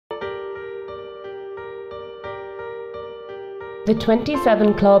The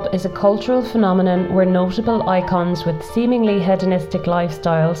 27 Club is a cultural phenomenon where notable icons with seemingly hedonistic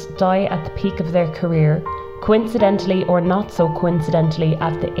lifestyles die at the peak of their career, coincidentally or not so coincidentally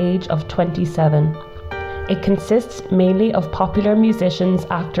at the age of 27. It consists mainly of popular musicians,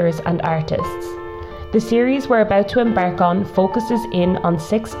 actors and artists. The series we're about to embark on focuses in on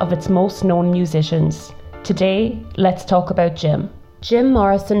 6 of its most known musicians. Today, let's talk about Jim. Jim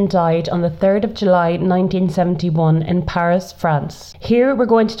Morrison died on the 3rd of July 1971 in Paris, France. Here we're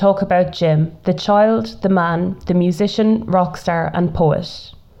going to talk about Jim, the child, the man, the musician, rock star and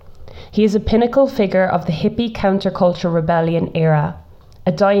poet. He is a pinnacle figure of the hippie counterculture rebellion era,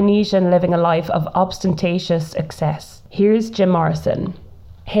 a Dionysian living a life of ostentatious excess. Here's Jim Morrison.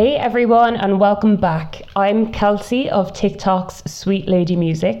 Hey everyone and welcome back. I'm Kelsey of TikTok's Sweet Lady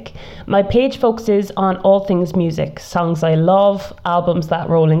Music. My page focuses on all things music, songs I love, albums that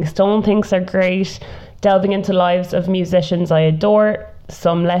Rolling Stone thinks are great, delving into lives of musicians I adore,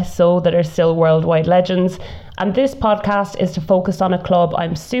 some less so that are still worldwide legends, and this podcast is to focus on a club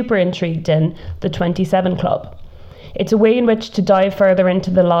I'm super intrigued in, the 27 Club. It's a way in which to dive further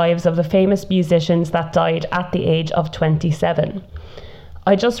into the lives of the famous musicians that died at the age of 27.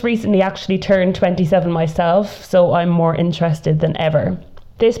 I just recently actually turned 27 myself, so I'm more interested than ever.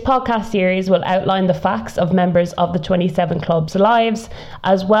 This podcast series will outline the facts of members of the 27 Club's lives,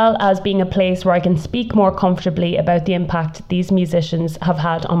 as well as being a place where I can speak more comfortably about the impact these musicians have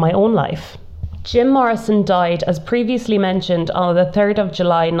had on my own life. Jim Morrison died, as previously mentioned, on the 3rd of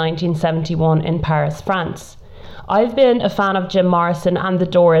July 1971 in Paris, France. I've been a fan of Jim Morrison and The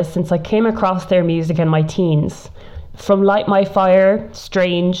Doors since I came across their music in my teens. From Light My Fire,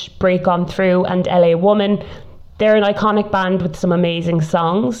 Strange, Break On Through and LA Woman, they're an iconic band with some amazing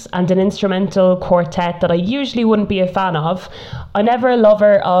songs and an instrumental quartet that I usually wouldn't be a fan of. I'm never a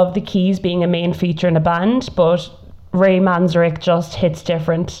lover of the keys being a main feature in a band, but Ray Manzarek just hits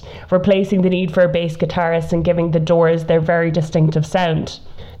different, replacing the need for a bass guitarist and giving The Doors their very distinctive sound.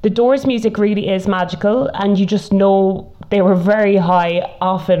 The Doors' music really is magical, and you just know they were very high,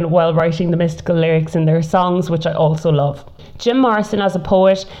 often while writing the mystical lyrics in their songs, which I also love. Jim Morrison, as a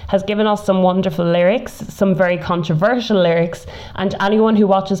poet, has given us some wonderful lyrics, some very controversial lyrics, and anyone who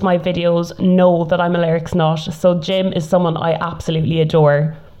watches my videos know that I'm a lyrics nut, so Jim is someone I absolutely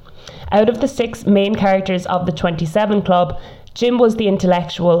adore. Out of the 6 main characters of the 27 Club, Jim was the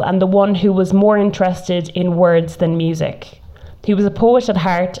intellectual and the one who was more interested in words than music. He was a poet at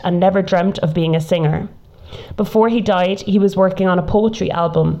heart and never dreamt of being a singer. Before he died, he was working on a poetry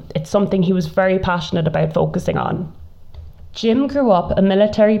album. It's something he was very passionate about focusing on. Jim grew up a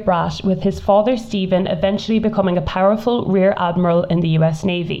military brat, with his father Stephen eventually becoming a powerful rear admiral in the US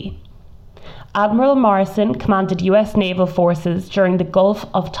Navy. Admiral Morrison commanded US naval forces during the Gulf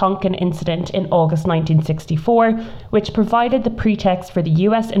of Tonkin incident in August 1964, which provided the pretext for the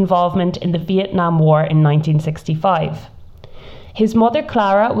US involvement in the Vietnam War in 1965. His mother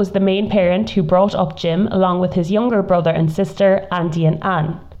Clara was the main parent who brought up Jim, along with his younger brother and sister Andy and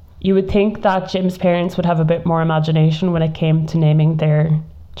Anne. You would think that Jim's parents would have a bit more imagination when it came to naming their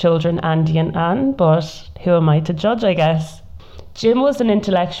children Andy and Anne, but who am I to judge, I guess? Jim was an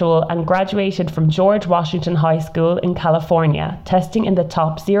intellectual and graduated from George Washington High School in California, testing in the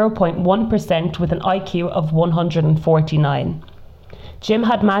top 0.1% with an IQ of 149. Jim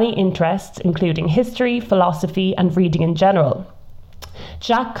had many interests, including history, philosophy and reading in general.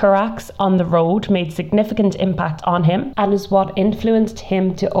 Jack Kerouac's On the Road made significant impact on him and is what influenced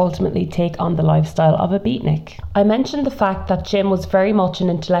him to ultimately take on the lifestyle of a beatnik. I mentioned the fact that Jim was very much an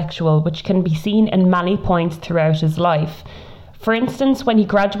intellectual, which can be seen in many points throughout his life. For instance, when he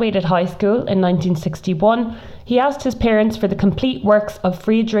graduated high school in 1961, he asked his parents for the complete works of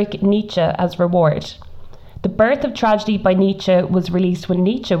Friedrich Nietzsche as reward. The Birth of Tragedy by Nietzsche was released when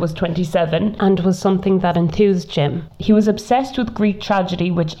Nietzsche was 27 and was something that enthused Jim. He was obsessed with Greek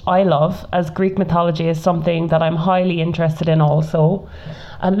tragedy, which I love, as Greek mythology is something that I'm highly interested in also.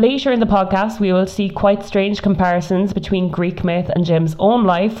 Later in the podcast, we will see quite strange comparisons between Greek myth and Jim's own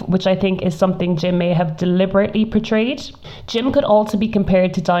life, which I think is something Jim may have deliberately portrayed. Jim could also be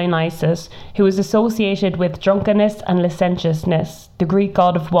compared to Dionysus, who is associated with drunkenness and licentiousness, the Greek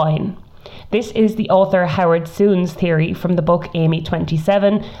god of wine. This is the author Howard Soon's theory from the book Amy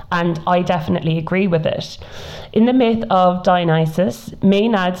 27, and I definitely agree with it. In the myth of Dionysus,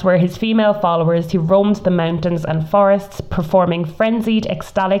 Maenads were his female followers who roamed the mountains and forests, performing frenzied,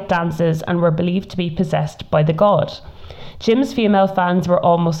 ecstatic dances, and were believed to be possessed by the god. Jim's female fans were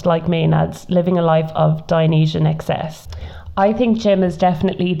almost like Maenads, living a life of Dionysian excess. I think Jim is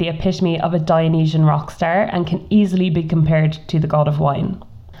definitely the epitome of a Dionysian rock star and can easily be compared to the god of wine.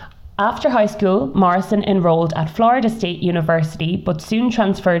 After high school, Morrison enrolled at Florida State University but soon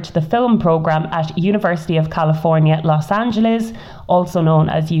transferred to the film program at University of California, Los Angeles, also known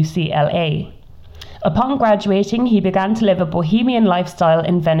as UCLA. Upon graduating, he began to live a bohemian lifestyle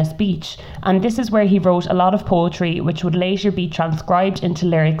in Venice Beach, and this is where he wrote a lot of poetry which would later be transcribed into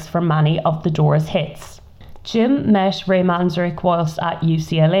lyrics for many of the Doors' hits. Jim met Ray Manzarek whilst at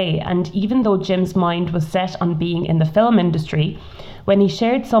UCLA, and even though Jim's mind was set on being in the film industry, when he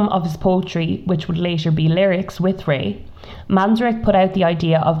shared some of his poetry, which would later be lyrics, with Ray, Manzarek put out the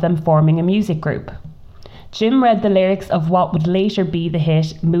idea of them forming a music group. Jim read the lyrics of what would later be the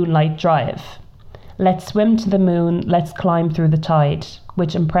hit Moonlight Drive. Let's swim to the moon, let's climb through the tide,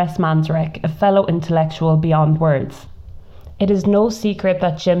 which impressed Manzarek, a fellow intellectual beyond words. It is no secret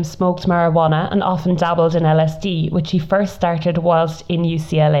that Jim smoked marijuana and often dabbled in LSD, which he first started whilst in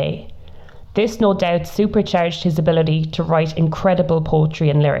UCLA. This no doubt supercharged his ability to write incredible poetry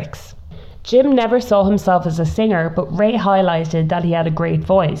and lyrics. Jim never saw himself as a singer, but Ray highlighted that he had a great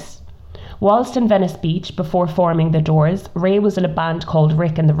voice. Whilst in Venice Beach before forming the Doors, Ray was in a band called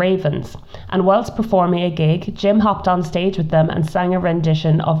Rick and the Ravens, and whilst performing a gig, Jim hopped on stage with them and sang a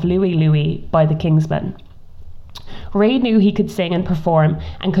rendition of Louie Louie by the Kingsmen. Ray knew he could sing and perform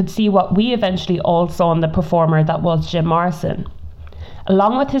and could see what we eventually all saw in the performer that was Jim Morrison.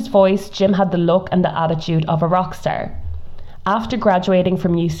 Along with his voice, Jim had the look and the attitude of a rock star. After graduating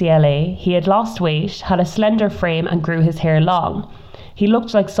from UCLA, he had lost weight, had a slender frame and grew his hair long. He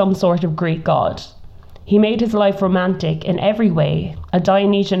looked like some sort of Greek god. He made his life romantic in every way, a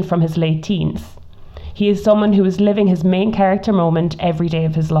Dionysian from his late teens. He is someone who is living his main character moment every day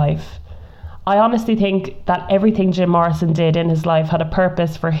of his life. I honestly think that everything Jim Morrison did in his life had a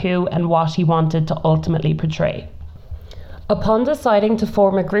purpose for who and what he wanted to ultimately portray. Upon deciding to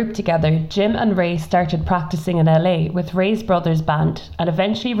form a group together, Jim and Ray started practicing in LA with Ray's brother's band and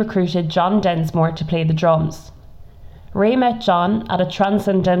eventually recruited John Densmore to play the drums. Ray met John at a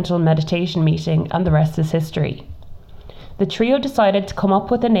transcendental meditation meeting, and the rest is history. The trio decided to come up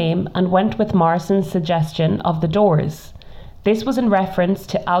with a name and went with Morrison's suggestion of The Doors. This was in reference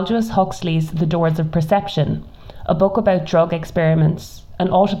to Aldous Huxley's The Doors of Perception, a book about drug experiments, an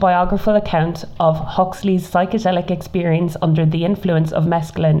autobiographical account of Huxley's psychedelic experience under the influence of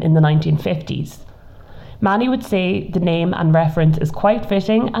mescaline in the 1950s. Many would say the name and reference is quite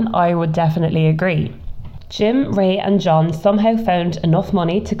fitting, and I would definitely agree. Jim, Ray and John somehow found enough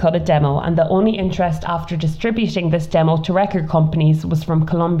money to cut a demo, and the only interest after distributing this demo to record companies was from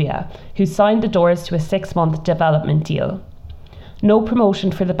Columbia, who signed the Doors to a 6-month development deal. No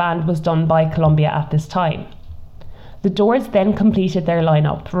promotion for the band was done by Columbia at this time. The Doors then completed their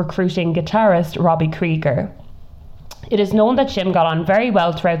lineup, recruiting guitarist Robbie Krieger. It is known that Jim got on very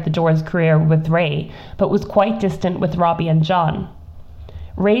well throughout the Doors' career with Ray, but was quite distant with Robbie and John.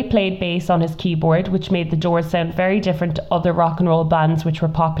 Ray played bass on his keyboard, which made the Doors sound very different to other rock and roll bands which were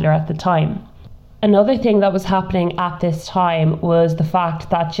popular at the time. Another thing that was happening at this time was the fact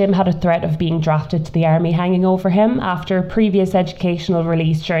that Jim had a threat of being drafted to the army hanging over him after a previous educational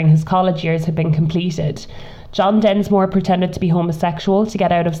release during his college years had been completed. John Densmore pretended to be homosexual to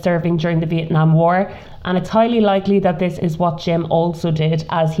get out of serving during the Vietnam War, and it's highly likely that this is what Jim also did,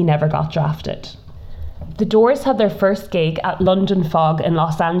 as he never got drafted. The Doors had their first gig at London Fog in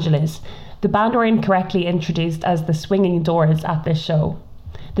Los Angeles. The band were incorrectly introduced as the Swinging Doors at this show.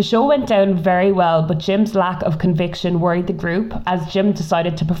 The show went down very well, but Jim's lack of conviction worried the group, as Jim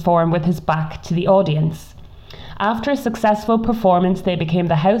decided to perform with his back to the audience. After a successful performance, they became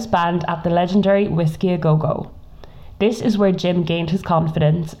the house band at the legendary Whiskey A Go Go. This is where Jim gained his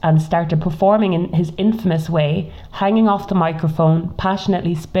confidence and started performing in his infamous way, hanging off the microphone,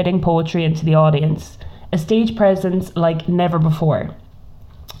 passionately spitting poetry into the audience, a stage presence like never before.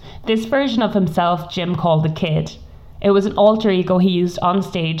 This version of himself Jim called the Kid. It was an alter ego he used on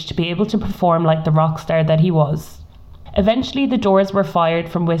stage to be able to perform like the rock star that he was. Eventually, the Doors were fired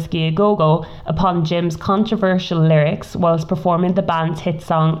from Whiskey A Go Go upon Jim's controversial lyrics whilst performing the band's hit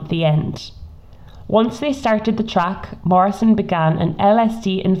song, The End. Once they started the track, Morrison began an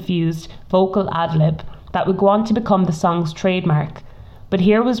LSD-infused vocal ad-lib that would go on to become the song's trademark. But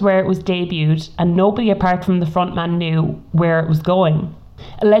here was where it was debuted, and nobody apart from the frontman knew where it was going.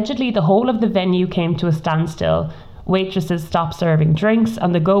 Allegedly, the whole of the venue came to a standstill. Waitresses stopped serving drinks,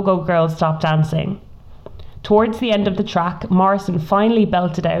 and the Go-Go girls stopped dancing. Towards the end of the track, Morrison finally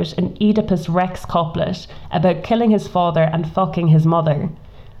belted out an Oedipus Rex couplet about killing his father and fucking his mother.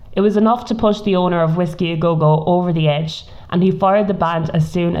 It was enough to push the owner of Whiskey A Go Go over the edge, and he fired the band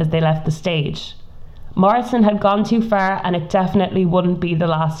as soon as they left the stage. Morrison had gone too far, and it definitely wouldn't be the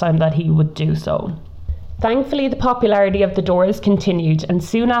last time that he would do so. Thankfully, the popularity of the Doors continued, and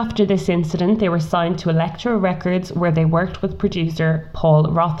soon after this incident, they were signed to Elektra Records, where they worked with producer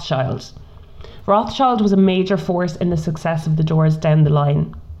Paul Rothchild. Rothchild was a major force in the success of the Doors down the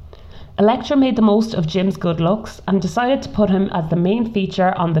line. Elektra made the most of Jim's good looks and decided to put him as the main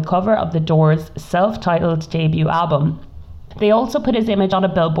feature on the cover of the Doors' self-titled debut album. They also put his image on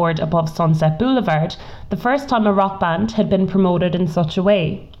a billboard above Sunset Boulevard, the first time a rock band had been promoted in such a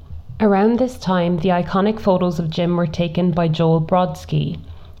way. Around this time, the iconic photos of Jim were taken by Joel Brodsky.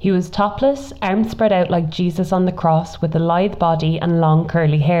 He was topless, arms spread out like Jesus on the cross, with a lithe body and long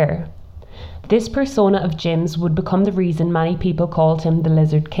curly hair. This persona of Jim's would become the reason many people called him the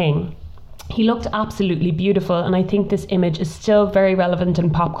Lizard King. He looked absolutely beautiful, and I think this image is still very relevant in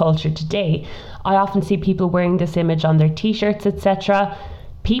pop culture today. I often see people wearing this image on their t-shirts, etc.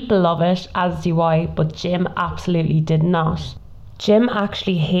 People love it, as do I, but Jim absolutely did not. Jim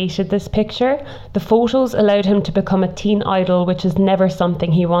actually hated this picture. The photos allowed him to become a teen idol, which is never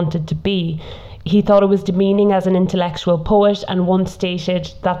something he wanted to be. He thought it was demeaning as an intellectual poet, and once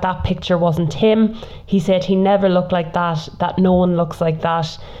stated that that picture wasn't him. He said he never looked like that no one looks like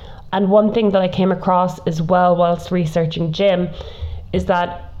that. And one thing that I came across as well whilst researching Jim is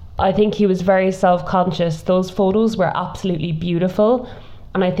that I think he was very self-conscious. Those photos were absolutely beautiful.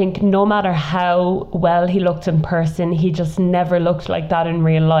 And I think no matter how well he looked in person, he just never looked like that in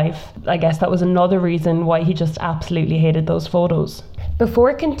real life. I guess that was another reason why he just absolutely hated those photos.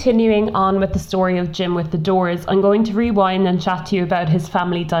 Before continuing on with the story of Jim with the Doors, I'm going to rewind and chat to you about his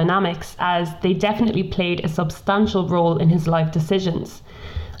family dynamics, as they definitely played a substantial role in his life decisions.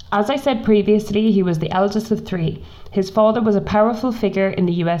 As I said previously, he was the eldest of three. His father was a powerful figure in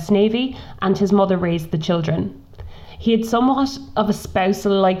the US Navy, and his mother raised the children. He had somewhat of a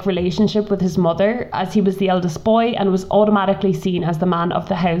spousal-like relationship with his mother, as he was the eldest boy and was automatically seen as the man of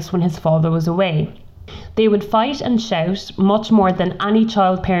the house when his father was away. They would fight and shout much more than any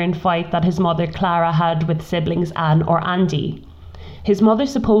child-parent fight that his mother Clara had with siblings Anne or Andy. His mother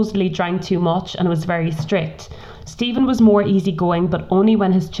supposedly drank too much and was very strict. Stephen was more easygoing, but only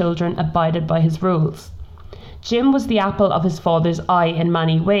when his children abided by his rules. Jim was the apple of his father's eye in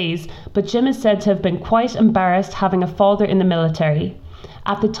many ways, but Jim is said to have been quite embarrassed having a father in the military.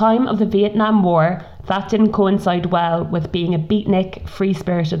 At the time of the Vietnam War, that didn't coincide well with being a beatnik,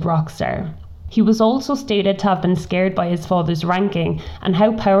 free-spirited rock star. He was also stated to have been scared by his father's ranking and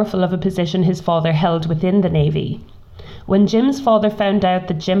how powerful of a position his father held within the Navy. When Jim's father found out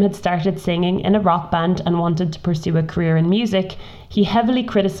that Jim had started singing in a rock band and wanted to pursue a career in music, he heavily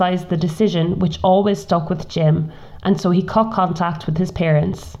criticised the decision, which always stuck with Jim, and so he cut contact with his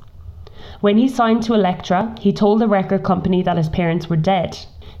parents. When he signed to Elektra, he told the record company that his parents were dead.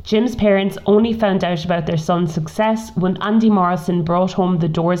 Jim's parents only found out about their son's success when Andy Morrison brought home the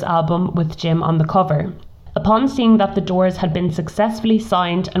Doors album with Jim on the cover. Upon seeing that the Doors had been successfully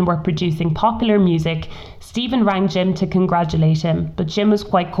signed and were producing popular music, Stephen rang Jim to congratulate him, but Jim was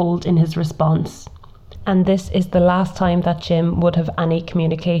quite cold in his response. And this is the last time that Jim would have any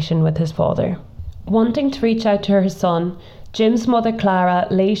communication with his father. Wanting to reach out to her son, Jim's mother Clara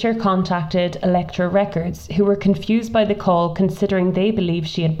later contacted Elektra Records, who were confused by the call considering they believed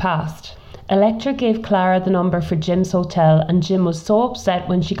she had passed. Elektra gave Clara the number for Jim's hotel, and Jim was so upset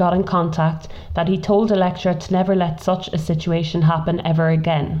when she got in contact that he told Elektra to never let such a situation happen ever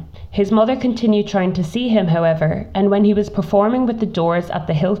again. His mother continued trying to see him, however, and when he was performing with the Doors at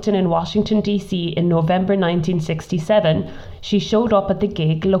the Hilton in Washington, D.C. in November 1967, she showed up at the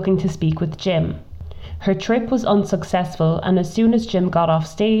gig looking to speak with Jim. Her trip was unsuccessful, and as soon as Jim got off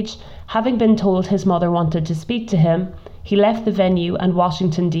stage, having been told his mother wanted to speak to him, he left the venue and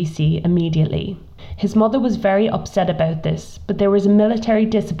Washington, D.C. immediately. His mother was very upset about this, but there was a military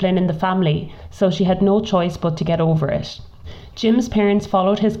discipline in the family, so she had no choice but to get over it. Jim's parents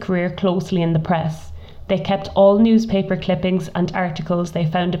followed his career closely in the press. They kept all newspaper clippings and articles they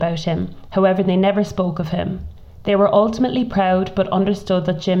found about him, however they never spoke of him. They were ultimately proud but understood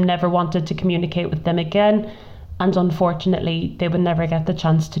that Jim never wanted to communicate with them again, and unfortunately they would never get the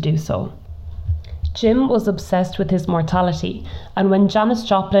chance to do so. Jim was obsessed with his mortality, and when Janis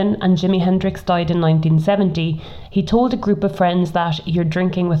Joplin and Jimi Hendrix died in 1970, he told a group of friends that "you're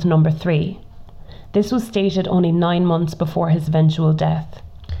drinking with number 3. This was stated only 9 months before his eventual death.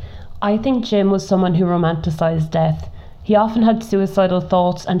 I think Jim was someone who romanticised death. He often had suicidal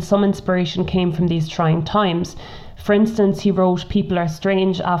thoughts, and some inspiration came from these trying times. For instance, he wrote "People Are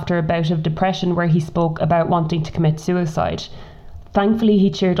Strange" after a bout of depression where he spoke about wanting to commit suicide. Thankfully, he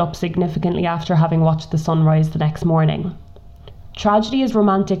cheered up significantly after having watched the sunrise the next morning. Tragedy is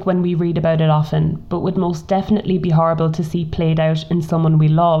romantic when we read about it often, but would most definitely be horrible to see played out in someone we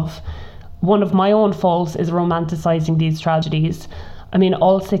love. One of my own faults is romanticising these tragedies. I mean,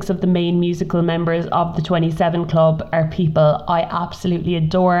 all 6 of the main musical members of the 27 Club are people I absolutely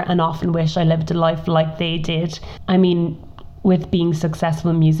adore and often wish I lived a life like they did. I mean, with being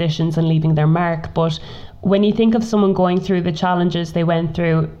successful musicians and leaving their mark, but when you think of someone going through the challenges they went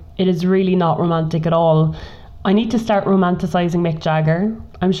through, it is really not romantic at all. I need to start romanticising Mick Jagger.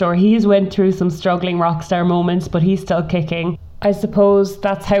 I'm sure he's went through some struggling rock star moments, but he's still kicking. I suppose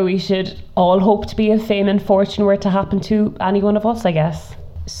that's how we should all hope to be if fame and fortune were to happen to any one of us, I guess.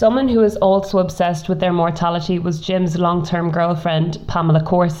 Someone who is also obsessed with their mortality was Jim's long-term girlfriend, Pamela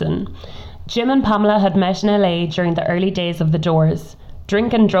Corson. Jim and Pamela had met in LA during the early days of the Doors.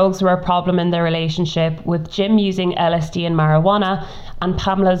 Drink and drugs were a problem in their relationship, with Jim using LSD and marijuana, and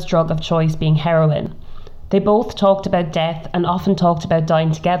Pamela's drug of choice being heroin. They both talked about death and often talked about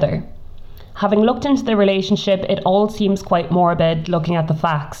dying together. Having looked into their relationship, it all seems quite morbid looking at the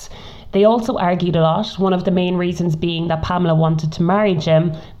facts. They also argued a lot, one of the main reasons being that Pamela wanted to marry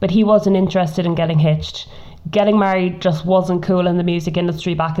Jim, but he wasn't interested in getting hitched. Getting married just wasn't cool in the music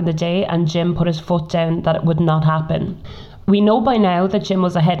industry back in the day, and Jim put his foot down that it would not happen. We know by now that Jim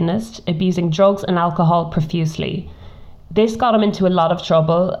was a hedonist, abusing drugs and alcohol profusely. This got him into a lot of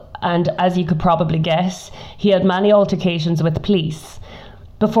trouble, and as you could probably guess, he had many altercations with the police.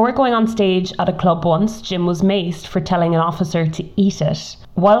 Before going on stage at a club once, Jim was maced for telling an officer to eat it.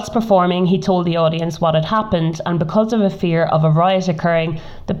 Whilst performing, he told the audience what had happened, and because of a fear of a riot occurring,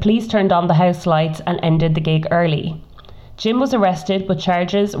 the police turned on the house lights and ended the gig early. Jim was arrested, but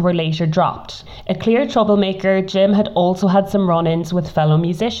charges were later dropped. A clear troublemaker, Jim had also had some run-ins with fellow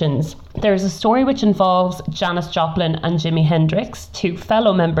musicians. There is a story which involves Janis Joplin and Jimi Hendrix, 2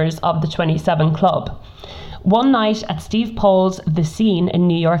 fellow members of the 27 Club. One night at Steve Paul's The Scene in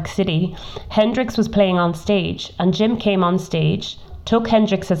New York City, Hendrix was playing on stage, and Jim came on stage, took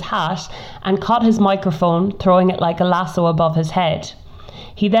Hendrix's hat and caught his microphone, throwing it like a lasso above his head.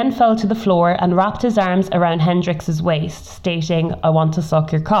 He then fell to the floor and wrapped his arms around Hendrix's waist, stating, "I want to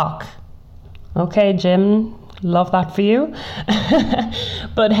suck your cock." Okay, Jim, love that for you.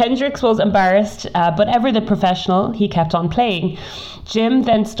 But Hendrix was embarrassed, but ever the professional, he kept on playing. Jim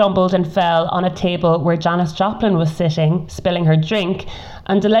then stumbled and fell on a table where Janis Joplin was sitting, spilling her drink,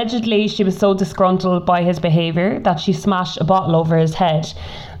 and allegedly she was so disgruntled by his behaviour that she smashed a bottle over his head.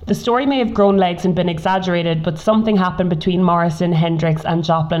 The story may have grown legs and been exaggerated, but something happened between Morrison, Hendrix and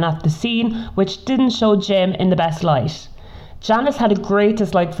Joplin at the scene, which didn't show Jim in the best light. Janis had a great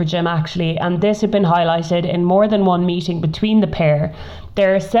dislike for Jim actually, and this had been highlighted in more than one meeting between the pair.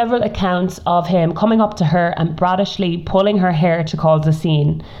 There are several accounts of him coming up to her and bratishly pulling her hair to cause a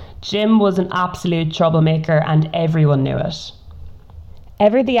scene. Jim was an absolute troublemaker and everyone knew it.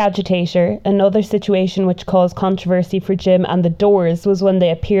 Ever the Agitator, another situation which caused controversy for Jim and the Doors was when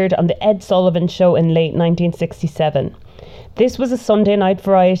they appeared on the Ed Sullivan Show in late 1967. This was a Sunday night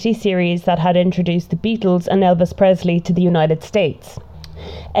variety series that had introduced the Beatles and Elvis Presley to the United States.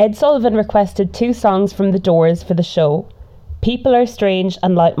 Ed Sullivan requested 2 songs from the Doors for the show. People Are Strange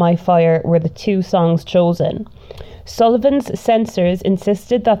and Light My Fire were the 2 songs chosen. Sullivan's censors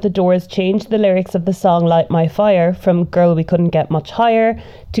insisted that the Doors change the lyrics of the song Light My Fire from Girl We Couldn't Get Much Higher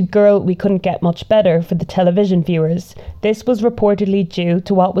to Girl We Couldn't Get Much Better for the television viewers. This was reportedly due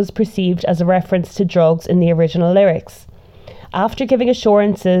to what was perceived as a reference to drugs in the original lyrics. After giving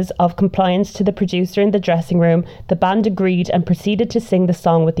assurances of compliance to the producer in the dressing room, the band agreed and proceeded to sing the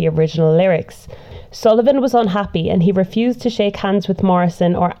song with the original lyrics. Sullivan was unhappy and he refused to shake hands with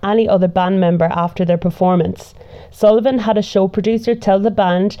Morrison or any other band member after their performance. Sullivan had a show producer tell the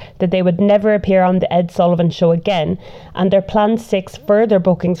band that they would never appear on the Ed Sullivan Show again, and their planned 6 further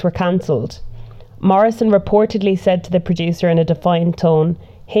bookings were cancelled. Morrison reportedly said to the producer in a defiant tone,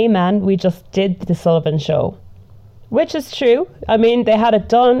 "Hey man, we just did the Sullivan Show." Which is true. I mean, they had it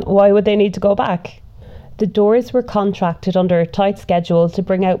done. Why would they need to go back? The Doors were contracted under a tight schedule to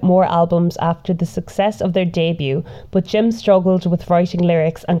bring out more albums after the success of their debut, but Jim struggled with writing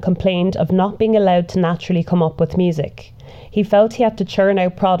lyrics and complained of not being allowed to naturally come up with music. He felt he had to churn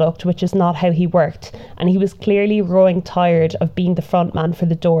out product, which is not how he worked, and he was clearly growing tired of being the frontman for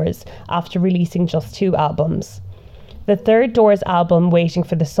the Doors after releasing just 2 albums. The third Doors album, Waiting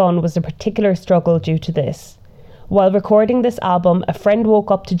for the Sun, was a particular struggle due to this. While recording this album, a friend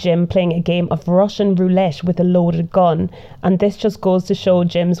woke up to Jim playing a game of Russian roulette with a loaded gun, and this just goes to show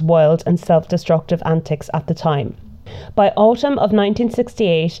Jim's wild and self-destructive antics at the time. By autumn of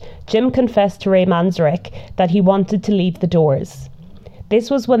 1968, Jim confessed to Ray Manzarek that he wanted to leave the Doors. This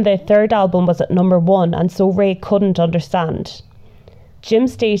was when their third album was at number 1, and so Ray couldn't understand. Jim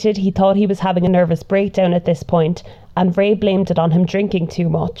stated he thought he was having a nervous breakdown at this point, and Ray blamed it on him drinking too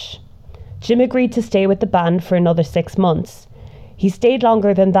much. Jim agreed to stay with the band for another 6 months. He stayed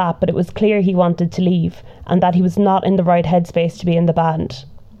longer than that, but it was clear he wanted to leave and that he was not in the right headspace to be in the band.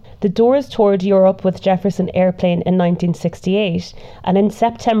 The Doors toured Europe with Jefferson Airplane in 1968, and in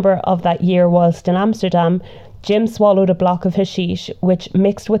September of that year, whilst in Amsterdam, Jim swallowed a block of hashish, which,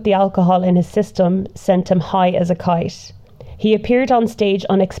 mixed with the alcohol in his system, sent him high as a kite. He appeared on stage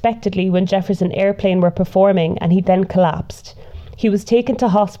unexpectedly when Jefferson Airplane were performing, and he then collapsed. He was taken to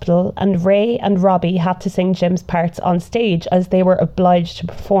hospital, and Ray and Robbie had to sing Jim's parts on stage as they were obliged to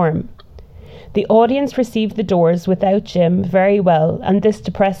perform. The audience received the Doors without Jim very well, and this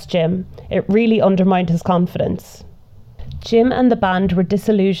depressed Jim. It really undermined his confidence. Jim and the band were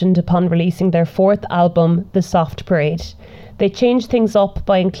disillusioned upon releasing their 4th album, The Soft Parade. They changed things up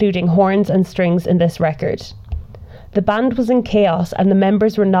by including horns and strings in this record. The band was in chaos and the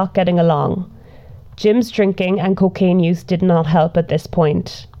members were not getting along. Jim's drinking and cocaine use did not help at this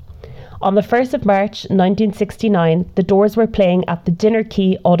point. On the 1st of March 1969, the Doors were playing at the Dinner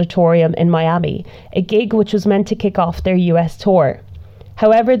Key Auditorium in Miami, a gig which was meant to kick off their US tour.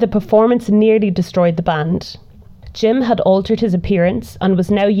 However, the performance nearly destroyed the band. Jim had altered his appearance and was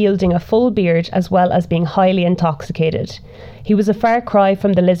now yielding a full beard as well as being highly intoxicated. He was a far cry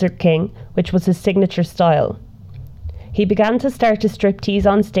from the Lizard King, which was his signature style. He began to start to striptease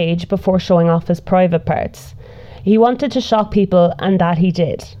on stage before showing off his private parts. He wanted to shock people, and that he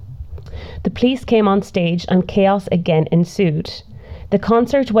did. The police came on stage and chaos again ensued. The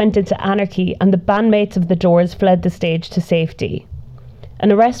concert went into anarchy and the bandmates of the Doors fled the stage to safety.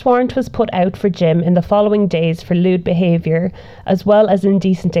 An arrest warrant was put out for Jim in the following days for lewd behaviour, as well as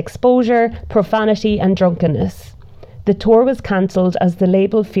indecent exposure, profanity and drunkenness. The tour was cancelled as the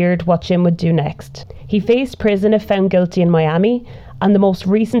label feared what Jim would do next. He faced prison if found guilty in Miami, and the most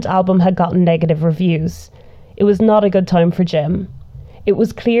recent album had gotten negative reviews. It was not a good time for Jim. It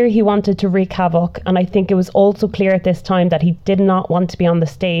was clear he wanted to wreak havoc, and I think it was also clear at this time that he did not want to be on the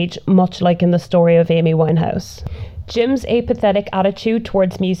stage, much like in the story of Amy Winehouse. Jim's apathetic attitude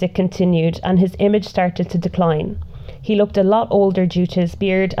towards music continued, and his image started to decline. He looked a lot older due to his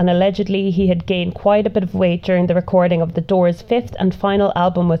beard, and allegedly he had gained quite a bit of weight during the recording of the Doors' 5th and final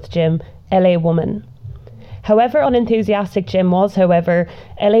album with Jim, LA Woman. However unenthusiastic Jim was,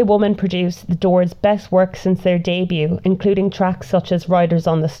 LA Woman produced the Doors' best work since their debut, including tracks such as Riders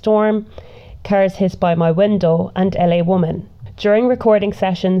on the Storm, Cars Hiss By My Window and LA Woman. During recording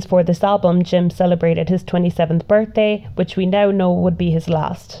sessions for this album, Jim celebrated his 27th birthday, which we now know would be his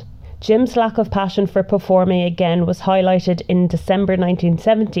last. Jim's lack of passion for performing again was highlighted in December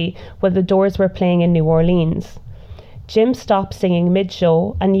 1970 when the Doors were playing in New Orleans. Jim stopped singing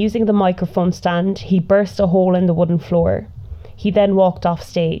mid-show, and using the microphone stand, he burst a hole in the wooden floor. He then walked off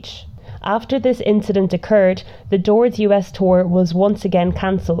stage. After this incident occurred, the Doors' US tour was once again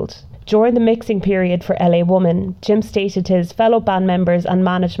cancelled. During the mixing period for LA Woman, Jim stated to his fellow band members and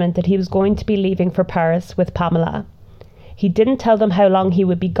management that he was going to be leaving for Paris with Pamela. He didn't tell them how long he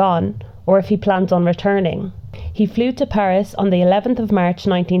would be gone, or if he planned on returning. He flew to Paris on the 11th of March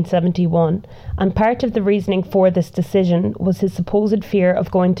 1971, and part of the reasoning for this decision was his supposed fear of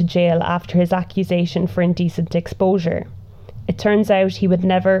going to jail after his accusation for indecent exposure. It turns out he would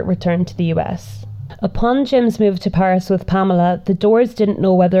never return to the US. Upon Jim's move to Paris with Pamela, the Doors didn't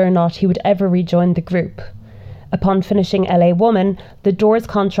know whether or not he would ever rejoin the group. Upon finishing LA Woman, the Doors'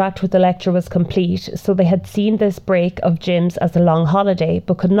 contract with Elektra was complete, so they had seen this break of Jim's as a long holiday,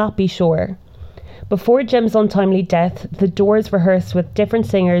 but could not be sure. Before Jim's untimely death, the Doors rehearsed with different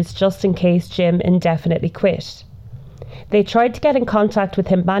singers just in case Jim indefinitely quit. They tried to get in contact with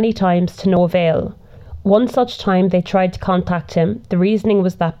him many times to no avail. One such time they tried to contact him, the reasoning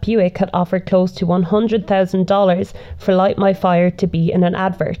was that Buick had offered close to $100,000 for Light My Fire to be in an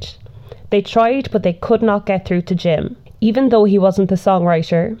advert. They tried, but they could not get through to Jim. Even though he wasn't the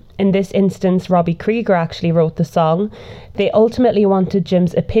songwriter, in this instance Robbie Krieger actually wrote the song, they ultimately wanted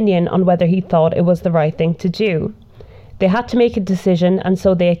Jim's opinion on whether he thought it was the right thing to do. They had to make a decision, and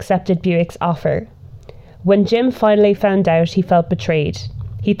so they accepted Buick's offer. When Jim finally found out, he felt betrayed.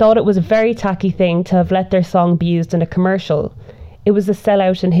 He thought it was a very tacky thing to have let their song be used in a commercial. It was a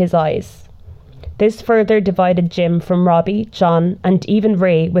sellout in his eyes. This further divided Jim from Robbie, John, and even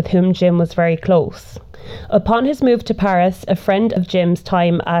Ray, with whom Jim was very close. Upon his move to Paris, a friend of Jim's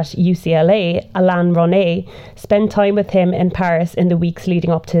time at UCLA, Alain Ronay, spent time with him in Paris in the weeks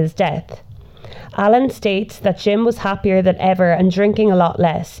leading up to his death. Alain states that Jim was happier than ever and drinking a lot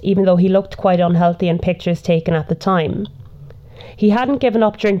less, even though he looked quite unhealthy in pictures taken at the time. He hadn't given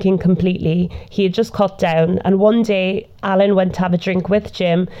up drinking completely, he had just cut down, and one day Alain went to have a drink with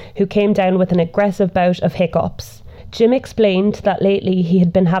Jim, who came down with an aggressive bout of hiccups. Jim explained that lately he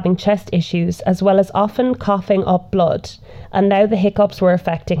had been having chest issues as well as often coughing up blood, and now the hiccups were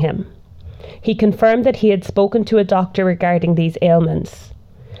affecting him. He confirmed that he had spoken to a doctor regarding these ailments.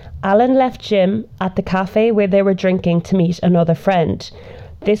 Alan left Jim at the cafe where they were drinking to meet another friend.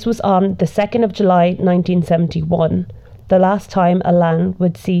 This was on the 2nd of July 1971, the last time Alan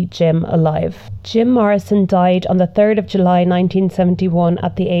would see Jim alive. Jim Morrison died on the 3rd of July 1971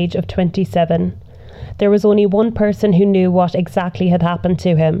 at the age of 27. There was only one person who knew what exactly had happened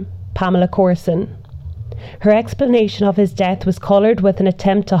to him, Pamela Corson. Her explanation of his death was coloured with an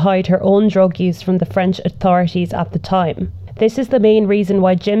attempt to hide her own drug use from the French authorities at the time. This is the main reason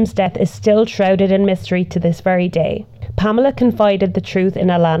why Jim's death is still shrouded in mystery to this very day. Pamela confided the truth in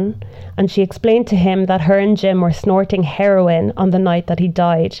Alan, and she explained to him that her and Jim were snorting heroin on the night that he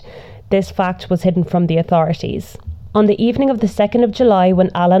died. This fact was hidden from the authorities. On the evening of the 2nd of July, when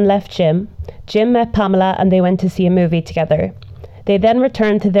Alan left Jim met Pamela and they went to see a movie together. They then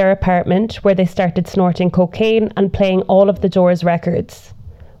returned to their apartment where they started snorting cocaine and playing all of the Doors records.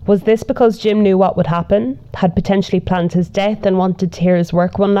 Was this because Jim knew what would happen, had potentially planned his death and wanted to hear his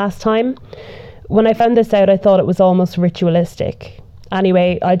work one last time? When I found this out, I thought it was almost ritualistic.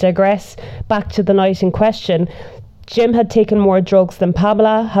 Anyway, I digress. Back to the night in question. Jim had taken more drugs than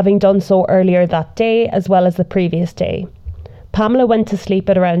Pamela, having done so earlier that day as well as the previous day. Pamela went to sleep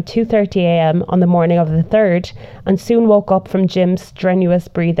at around 2:30 a.m. on the morning of the 3rd and soon woke up from Jim's strenuous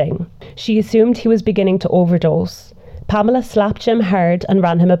breathing. She assumed he was beginning to overdose. Pamela slapped Jim hard and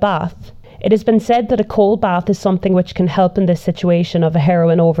ran him a bath. It has been said that a cold bath is something which can help in this situation of a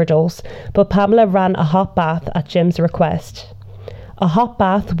heroin overdose, but Pamela ran a hot bath at Jim's request. A hot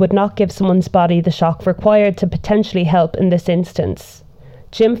bath would not give someone's body the shock required to potentially help in this instance.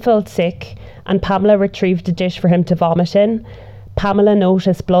 Jim felt sick, and Pamela retrieved a dish for him to vomit in. Pamela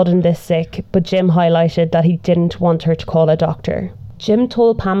noticed blood in this sick, but Jim highlighted that he didn't want her to call a doctor. Jim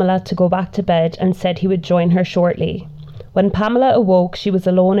told Pamela to go back to bed and said he would join her shortly. When Pamela awoke, she was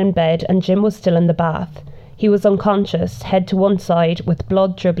alone in bed and Jim was still in the bath. He was unconscious, head to one side, with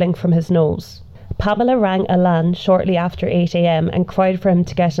blood dribbling from his nose. Pamela rang Alan shortly after 8 a.m. and cried for him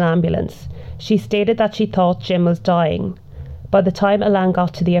to get an ambulance. She stated that she thought Jim was dying. By the time Alan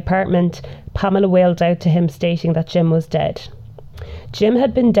got to the apartment, Pamela wailed out to him stating that Jim was dead. Jim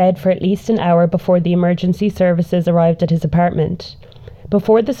had been dead for at least an hour before the emergency services arrived at his apartment.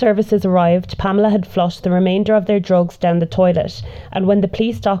 Before the services arrived, Pamela had flushed the remainder of their drugs down the toilet, and when the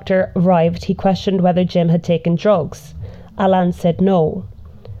police doctor arrived, he questioned whether Jim had taken drugs. Alan said no.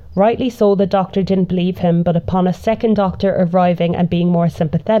 Rightly so, the doctor didn't believe him, but upon a second doctor arriving and being more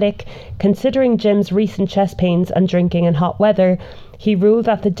sympathetic, considering Jim's recent chest pains and drinking in hot weather, he ruled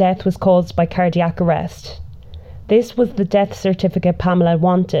that the death was caused by cardiac arrest. This was the death certificate Pamela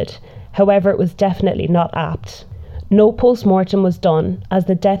wanted, however it was definitely not apt. No post-mortem was done, as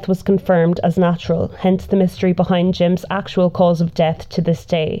the death was confirmed as natural, hence the mystery behind Jim's actual cause of death to this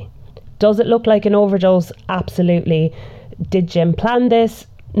day. Does it look like an overdose? Absolutely. Did Jim plan this?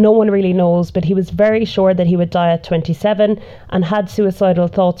 No one really knows, but he was very sure that he would die at 27 and had suicidal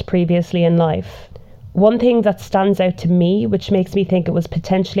thoughts previously in life. One thing that stands out to me, which makes me think it was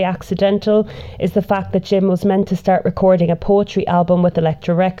potentially accidental, is the fact that Jim was meant to start recording a poetry album with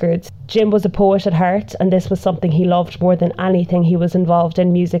Elektra Records. Jim was a poet at heart, and this was something he loved more than anything he was involved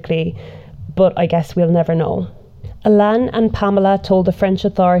in musically, but I guess we'll never know. Alan and Pamela told the French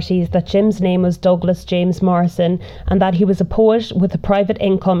authorities that Jim's name was Douglas James Morrison and that he was a poet with a private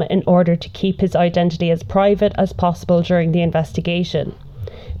income in order to keep his identity as private as possible during the investigation.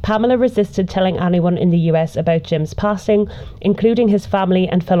 Pamela resisted telling anyone in the US about Jim's passing, including his family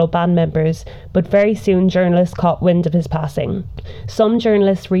and fellow band members, but very soon journalists caught wind of his passing. Some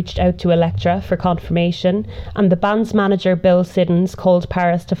journalists reached out to Elektra for confirmation, and the band's manager Bill Siddons called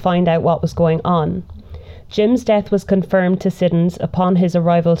Paris to find out what was going on. Jim's death was confirmed to Siddons upon his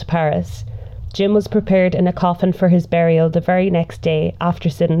arrival to Paris. Jim was prepared in a coffin for his burial the very next day after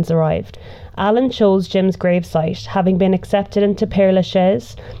Siddons arrived. Alan chose Jim's gravesite, having been accepted into Père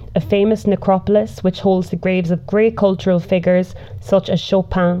Lachaise, a famous necropolis which holds the graves of great cultural figures such as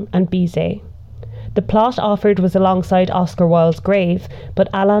Chopin and Bizet. The plot offered was alongside Oscar Wilde's grave, but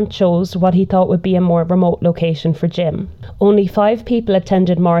Alan chose what he thought would be a more remote location for Jim. Only 5 people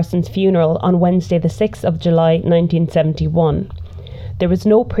attended Morrison's funeral on Wednesday the 6th of July 1971. There was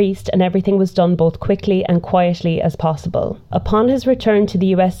no priest and everything was done both quickly and quietly as possible. Upon his return to the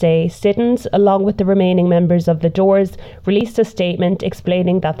USA, Siddons, along with the remaining members of the Doors, released a statement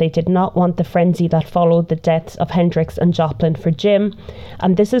explaining that they did not want the frenzy that followed the deaths of Hendrix and Joplin for Jim,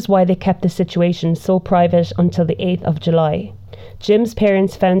 and this is why they kept the situation so private until the 8th of July. Jim's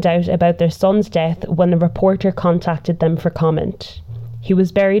parents found out about their son's death when a reporter contacted them for comment. He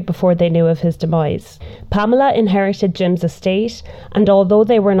was buried before they knew of his demise. Pamela inherited Jim's estate, and although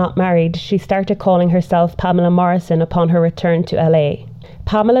they were not married, she started calling herself Pamela Morrison upon her return to LA.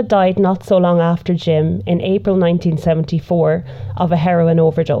 Pamela died not so long after Jim, in April 1974, of a heroin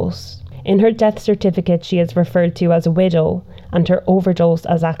overdose. In her death certificate, she is referred to as a widow, and her overdose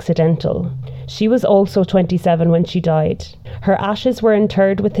as accidental. She was also 27 when she died. Her ashes were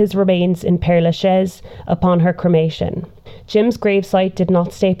interred with his remains in Père Lachaise upon her cremation. Jim's gravesite did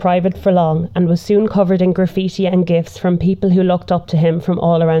not stay private for long and was soon covered in graffiti and gifts from people who looked up to him from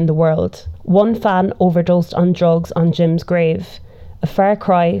all around the world. One fan overdosed on drugs on Jim's grave, a far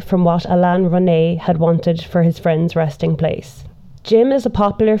cry from what Alain René had wanted for his friend's resting place. Jim is a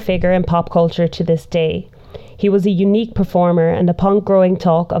popular figure in pop culture to this day. He was a unique performer, and upon growing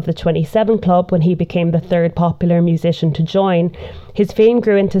talk of the 27 Club when he became the third popular musician to join, his fame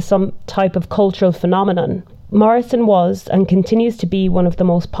grew into some type of cultural phenomenon. Morrison was and continues to be one of the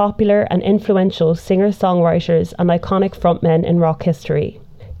most popular and influential singer-songwriters and iconic frontmen in rock history.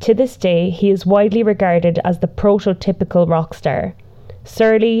 To this day, he is widely regarded as the prototypical rock star.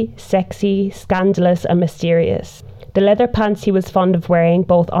 Surly, sexy, scandalous and mysterious. The leather pants he was fond of wearing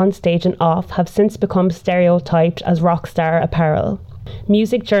both on stage and off have since become stereotyped as rock star apparel.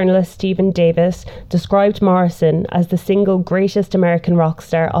 Music journalist Stephen Davis described Morrison as the single greatest American rock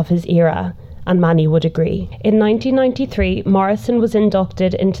star of his era, and many would agree. In 1993, Morrison was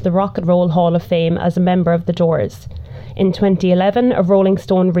inducted into the Rock and Roll Hall of Fame as a member of The Doors. In 2011, a Rolling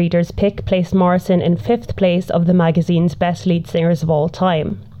Stone reader's pick placed Morrison in 5th place of the magazine's best lead singers of all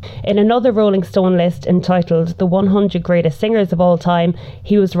time. In another Rolling Stone list entitled The 100 Greatest Singers of All Time,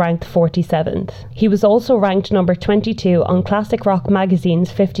 he was ranked 47th. He was also ranked number 22 on Classic Rock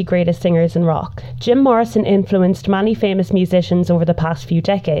magazine's 50 Greatest Singers in Rock. Jim Morrison influenced many famous musicians over the past few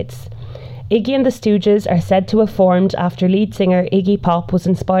decades. Iggy and the Stooges are said to have formed after lead singer Iggy Pop was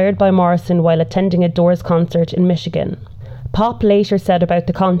inspired by Morrison while attending a Doors concert in Michigan. Pop later said about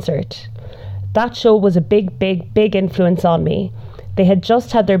the concert, "That show was a big influence on me. They had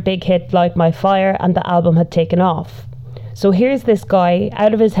just had their big hit Light My Fire and the album had taken off. So here's this guy,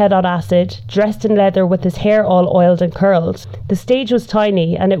 out of his head on acid, dressed in leather with his hair all oiled and curled. The stage was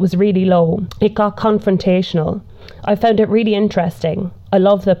tiny and it was really low. It got confrontational. I found it really interesting. I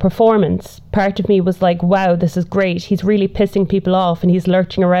loved the performance. Part of me was like, wow, this is great. He's really pissing people off and he's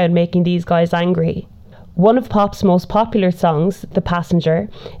lurching around making these guys angry." One of Pop's most popular songs, The Passenger,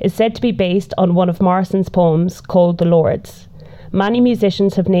 is said to be based on one of Morrison's poems called The Lords. Many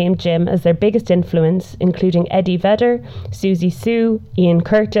musicians have named Jim as their biggest influence, including Eddie Vedder, Susie Sue, Ian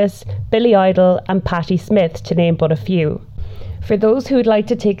Curtis, Billy Idol and Patti Smith, to name but a few. For those who would like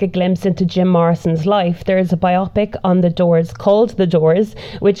to take a glimpse into Jim Morrison's life, there is a biopic on The Doors called The Doors,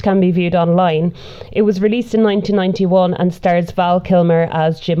 which can be viewed online. It was released in 1991 and stars Val Kilmer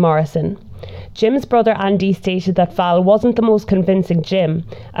as Jim Morrison. Jim's brother Andy stated that Val wasn't the most convincing Jim,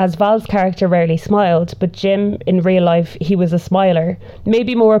 as Val's character rarely smiled, but Jim, in real life, he was a smiler.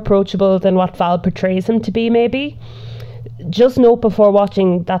 Maybe more approachable than what Val portrays him to be, maybe? Just note before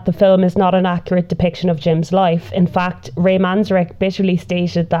watching that the film is not an accurate depiction of Jim's life. In fact, Ray Manzarek bitterly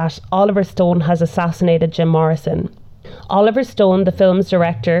stated that Oliver Stone has assassinated Jim Morrison. Oliver Stone, the film's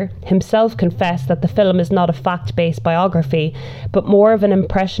director, himself confessed that the film is not a fact-based biography, but more of an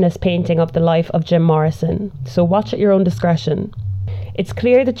impressionist painting of the life of Jim Morrison. So watch at your own discretion. It's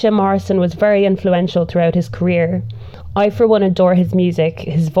clear that Jim Morrison was very influential throughout his career. I, for one, adore his music,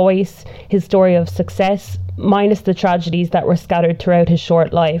 his voice, his story of success, minus the tragedies that were scattered throughout his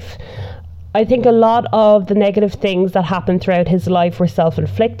short life. I think a lot of the negative things that happened throughout his life were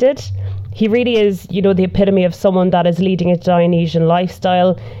self-inflicted. He really is, the epitome of someone that is leading a Dionysian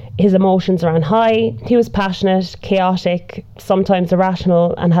lifestyle. His emotions ran high. He was passionate, chaotic, sometimes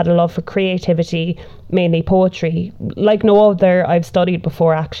irrational, and had a love for creativity, mainly poetry, like no other I've studied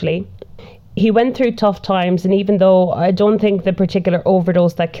before, actually. He went through tough times, and even though I don't think the particular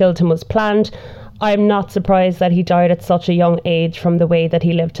overdose that killed him was planned, I'm not surprised that he died at such a young age from the way that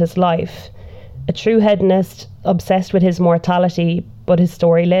he lived his life. A true hedonist, obsessed with his mortality, but his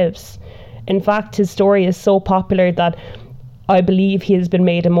story lives. In fact, his story is so popular that I believe he has been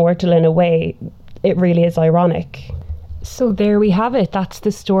made immortal in a way. It really is ironic. So there we have it. That's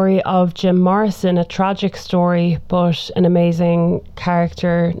the story of Jim Morrison, a tragic story, but an amazing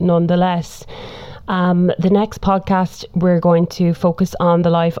character nonetheless. The next podcast, we're going to focus on the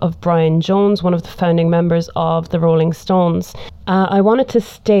life of Brian Jones, one of the founding members of the Rolling Stones. I wanted to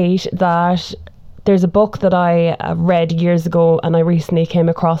state that There's a book that I read years ago and I recently came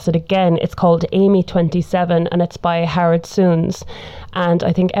across it again. It's called Amy 27 and it's by Howard Soons. And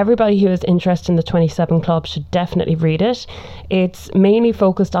I think everybody who is interested in the 27 Club should definitely read it. It's mainly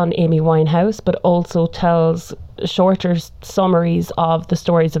focused on Amy Winehouse, but also tells shorter summaries of the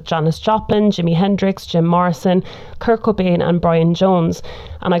stories of Janis Joplin, Jimi Hendrix, Jim Morrison, Kurt Cobain and Brian Jones.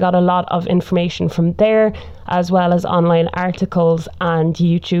 And I got a lot of information from there, as well as online articles and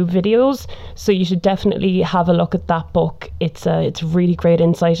YouTube videos. So you should definitely have a look at that book. It's really great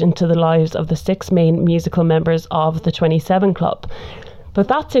insight into the lives of the 6 main musical members of the 27 Club. But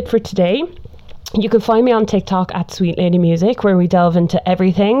that's it for today. You can find me on TikTok at Sweet Lady Music, where we delve into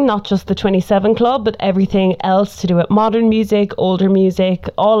everything, not just the 27 Club, but everything else to do with modern music, older music,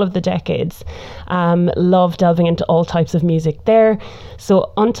 all of the decades. Love delving into all types of music there.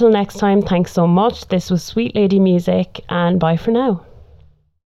 So until next time, thanks so much. This was Sweet Lady Music, and bye for now.